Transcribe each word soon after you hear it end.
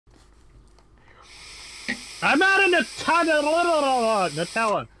I'm out of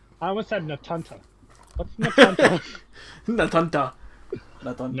Nutella. I almost said Natunta. What's Natunta? NUTUNTA.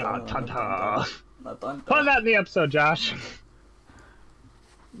 Natunta. NUTUNTA. Put that in the episode, Josh.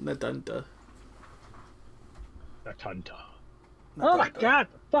 NUTUNTA. Natunta. Oh my god,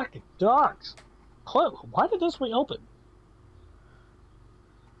 the fucking dogs. Chloe, why did this reopen?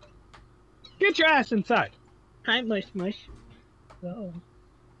 Get your ass inside. Hi, Mush Mush. Oh,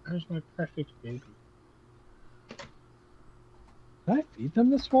 there's my perfect baby. Did I feed them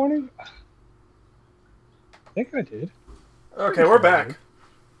this morning? I think I did. Okay, we're back.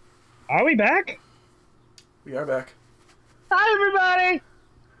 Are we back? We are back. Hi, everybody!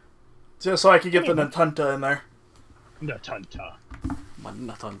 Just so I could get the NUTUNTA in there. Natunta.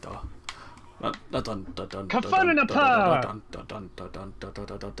 NUTUNTA.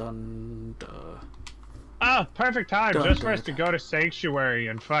 Ah, perfect time just for us to go to Sanctuary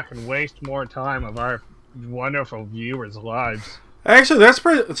and fucking waste more time of our wonderful viewers' lives. Actually, that's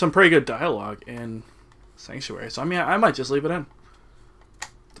some pretty good dialogue in Sanctuary. So I mean, I might just leave it in,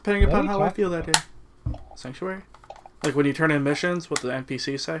 depending upon how I feel that day. Sanctuary, like when you turn in missions, what the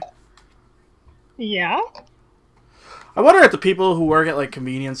NPCs say. Yeah. I wonder if the people who work at like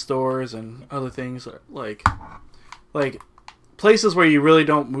convenience stores and other things, like places where you really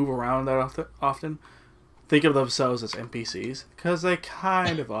don't move around that often, think of themselves as NPCs, because they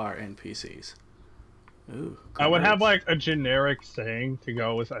kind of are NPCs. Ooh, I would have like a generic saying to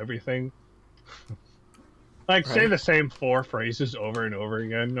go with everything. Like say the same 4 phrases over and over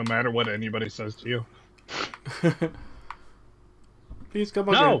again, no matter what anybody says to you. Please come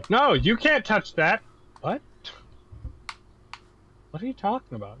on. No, you can't touch that. What? What are you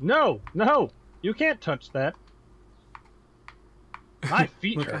talking about? No, you can't touch that. My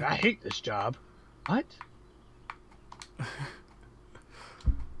feet hurt. I hate this job. What?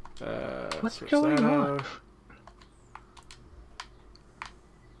 What's going on?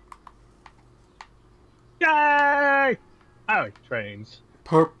 Yay! I like trains.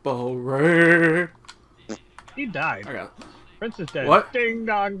 Purple rain. He died. I got Prince is dead. What? Ding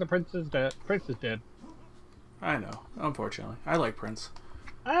dong, the prince is dead. Prince is dead. I know. Unfortunately, I like Prince.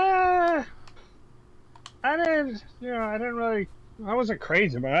 I didn't really. I wasn't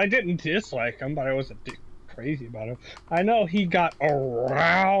crazy about it. I didn't dislike him, but I wasn't crazy about him. I know he got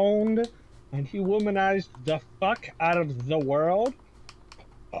around and he womanized the fuck out of the world.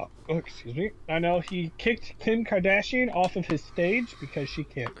 Oh, excuse me. I know he kicked Kim Kardashian off of his stage because she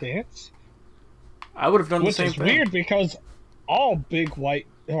can't dance. I would have done the same thing. Which is weird because all big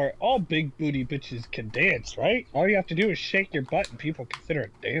booty bitches can dance, right? All you have to do is shake your butt and people consider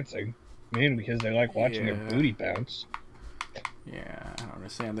it dancing. Mainly because they like watching your booty bounce. Yeah, I don't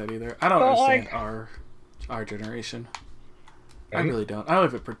understand that either. I don't understand our generation. Right? I really don't. I don't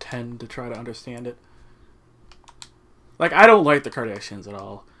even pretend to try to understand it. Like, I don't like the Kardashians at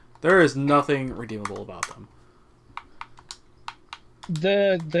all. There is nothing redeemable about them.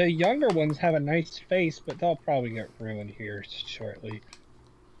 The younger ones have a nice face, but they'll probably get ruined here shortly.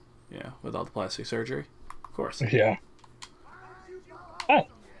 Yeah, with all the plastic surgery. Of course. Yeah. Oh,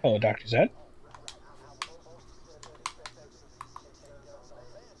 hello, Dr. Zed.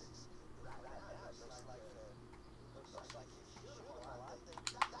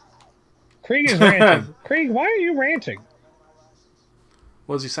 Krieg is ranting. Krieg, why are you ranting?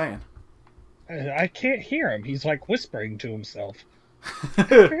 What was he saying? I can't hear him. He's like whispering to himself.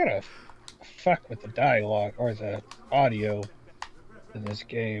 You're gonna fuck with the dialogue or the audio in this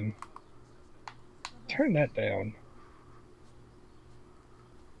game. Turn that down.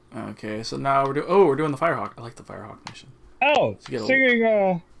 Okay, so now we're doing the Firehawk. I like the Firehawk mission. Oh,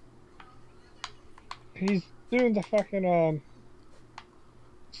 singing. He's doing the fucking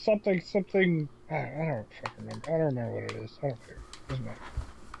something. I don't fucking remember. I don't remember what it is. I don't care. Doesn't matter.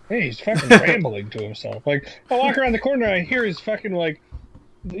 Hey, he's fucking rambling to himself. Like, I walk around the corner and I hear his fucking, like,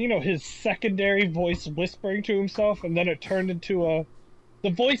 you know, his secondary voice whispering to himself, and then it turned into a... The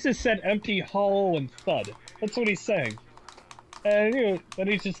voices said empty, hollow, and thud. That's what he's saying. And, you know, then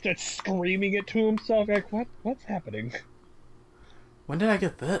he just starts screaming it to himself, like, what's happening? When did I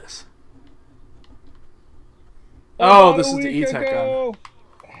get this? Oh, this is the E-Tech gun.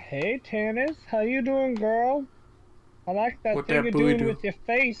 Hey, Tannis, how you doing, girl? I like that thing you're doing with your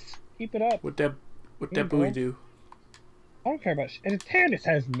face. Keep it up. What that booty do? I don't care about and Tannis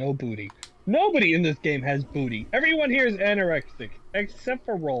has no booty. Nobody in this game has booty. Everyone here is anorexic, except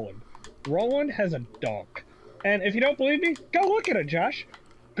for Roland. Roland has a donk. And if you don't believe me, go look at it, Josh.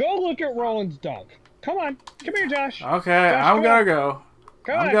 Go look at Roland's donk. Come on. Come here, Josh. Okay, Josh, I'm gonna go.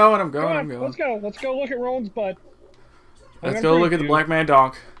 I'm going. Let's go. Let's go look at Roland's butt. Let's go look at the black man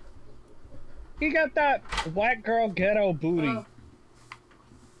donk. He got that white girl ghetto booty.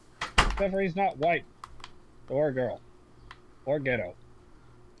 Except for he's not white. Or girl. Or ghetto.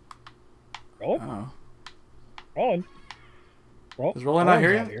 Rolling? Oh. Rolling. Is Roland not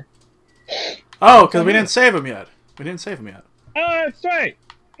here yet? Oh, because we didn't save him yet. We didn't save him yet. Oh, that's right.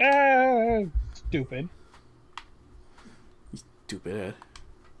 Stupid. Stupid.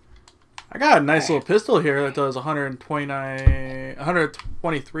 I got a nice little pistol here that does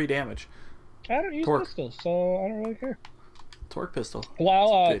 123 damage. I don't use pistols, so I don't really care. Torque pistol.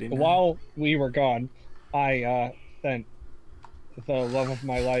 While we were gone, I sent the love of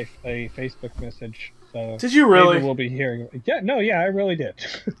my life a Facebook message. So did you really? Maybe we'll be hearing. Yeah, I really did.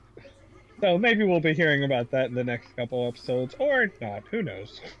 So maybe we'll be hearing about that in the next couple episodes, or not. Who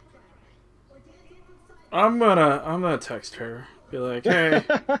knows? I'm gonna text her. Be like, hey.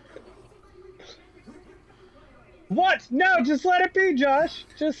 What? No, just let it be, Josh.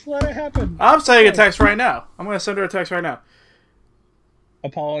 Just let it happen. I'm sending a text right now. I'm gonna send her a text right now.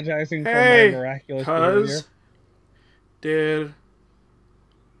 Apologizing for my miraculous behavior. Did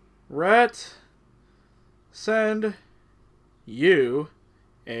Rhett send you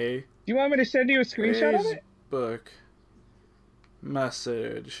a... Do you want me to send you a screenshot of it? Facebook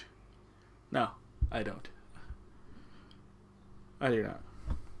message. No, I don't. I do not.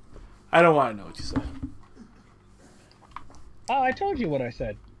 I don't want to know what you said. Oh, I told you what I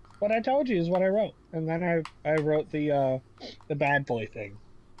said. What I told you is what I wrote. And then I wrote the bad boy thing.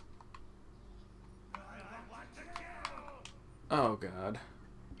 Oh, God.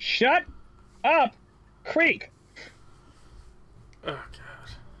 Shut up, Creek! Oh,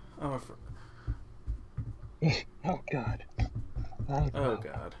 God. Oh, God. Oh,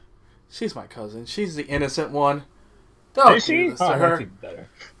 God. She's my cousin. She's the innocent one. Don't do this to her. That's even better.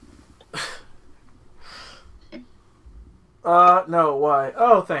 No, why?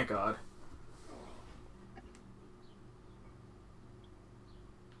 Oh, thank God.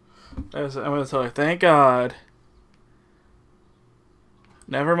 I'm gonna tell her, thank God.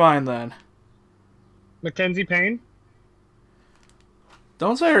 Never mind then. Mackenzie Payne?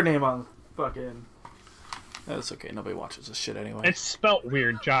 Don't say her name on fucking... That's okay, nobody watches this shit anyway. It's spelt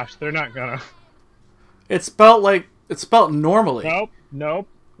weird, Josh. They're not gonna... It's spelt like... It's spelt normally. Nope.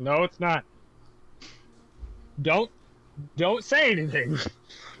 No, it's not. Don't say anything.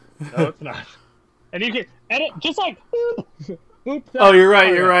 No, it's not. And you can edit just like oop. Oh, you're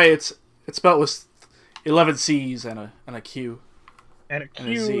right. You're right. It's spelled with 11 C's and a Q. And a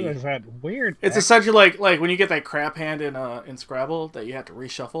Q is that weird. It's essentially like when you get that crap hand in Scrabble that you have to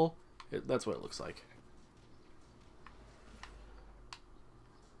reshuffle. That's what it looks like.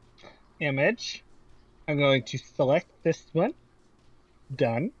 Image. I'm going to select this one.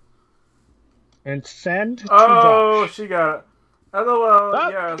 Done. And send to Josh. She got it.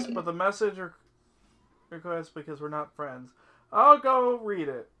 LOL, yes, but the message request because we're not friends. I'll go read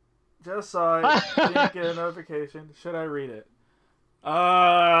it. Just saw it. Didn't get a notification. Should I read it?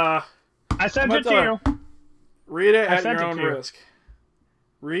 I sent it to you. Read it at your own risk.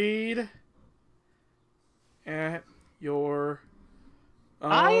 Read at your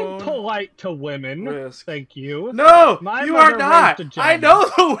own I am polite to women. Risk. Thank you. No, you are not. I know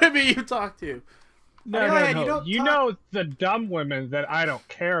the women you talk to. No. You know the dumb women that I don't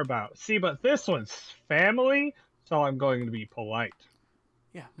care about. See, but this one's family, so I'm going to be polite.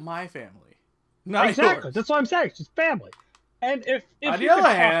 Yeah, my family. Not exactly. yours. That's what I'm saying. It's just family. And if on you the could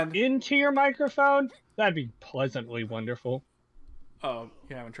other hand, talk into your microphone, that'd be pleasantly wonderful. Oh,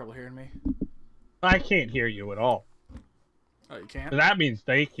 you're having trouble hearing me? I can't hear you at all. Oh, you can't? That means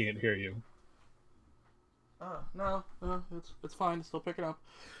they can't hear you. Oh, no, it's fine. It's still picking up.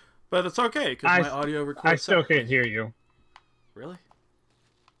 But it's okay, because my audio records. I still can't hear you. Really?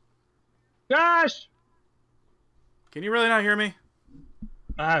 Josh! Can you really not hear me?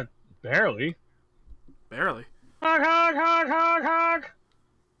 Barely. Barely? Honk.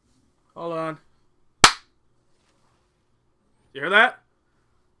 Hold on. You hear that?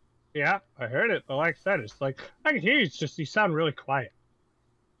 Yeah, I heard it, but like I said, it's like, I can hear you, it's just you sound really quiet.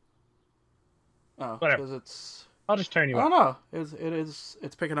 Oh, whatever. Because it's... I'll just turn you up. I don't know.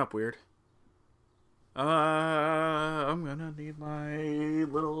 It's picking up weird. I'm gonna need my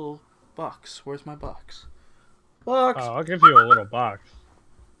little box. Where's my box? Box! Oh, I'll give you a little box.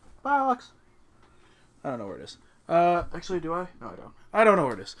 Box! I don't know where it is. Actually, do I? No, I don't. I don't know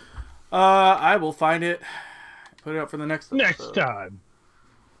where it is. I will find it. Put it up for the next episode. Next time.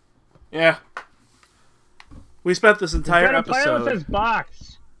 Yeah. We spent this entire episode... play with this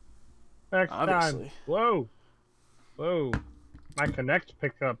box. Next Obviously. time. Whoa. My Connect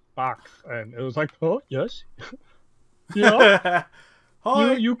picked up box, and it was like, oh, yes. Yeah.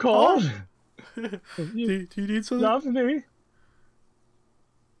 Hi. You called? Do you need something? Love me.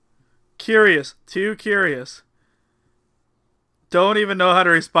 Curious. Too curious. Don't even know how to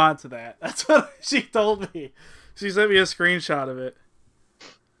respond to that. That's what she told me. She sent me a screenshot of it.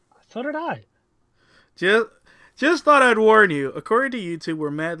 So did I. Just thought I'd warn you. According to YouTube,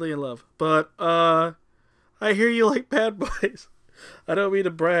 we're madly in love. But, I hear you like bad boys. I don't mean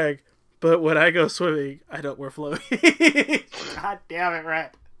to brag, but when I go swimming, I don't wear floaties. God damn it,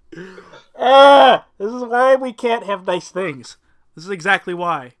 Rhett. This is why we can't have nice things. This is exactly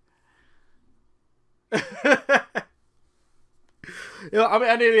why. I'm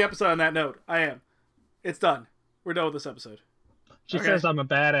ending the episode on that note. I am. It's done. We're done with this episode. She says I'm a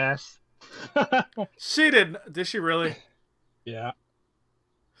badass. She didn't. Did she really? Yeah.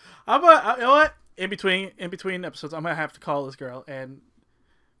 You know what? In between episodes, I'm gonna have to call this girl and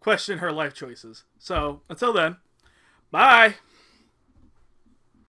question her life choices. So until then, bye.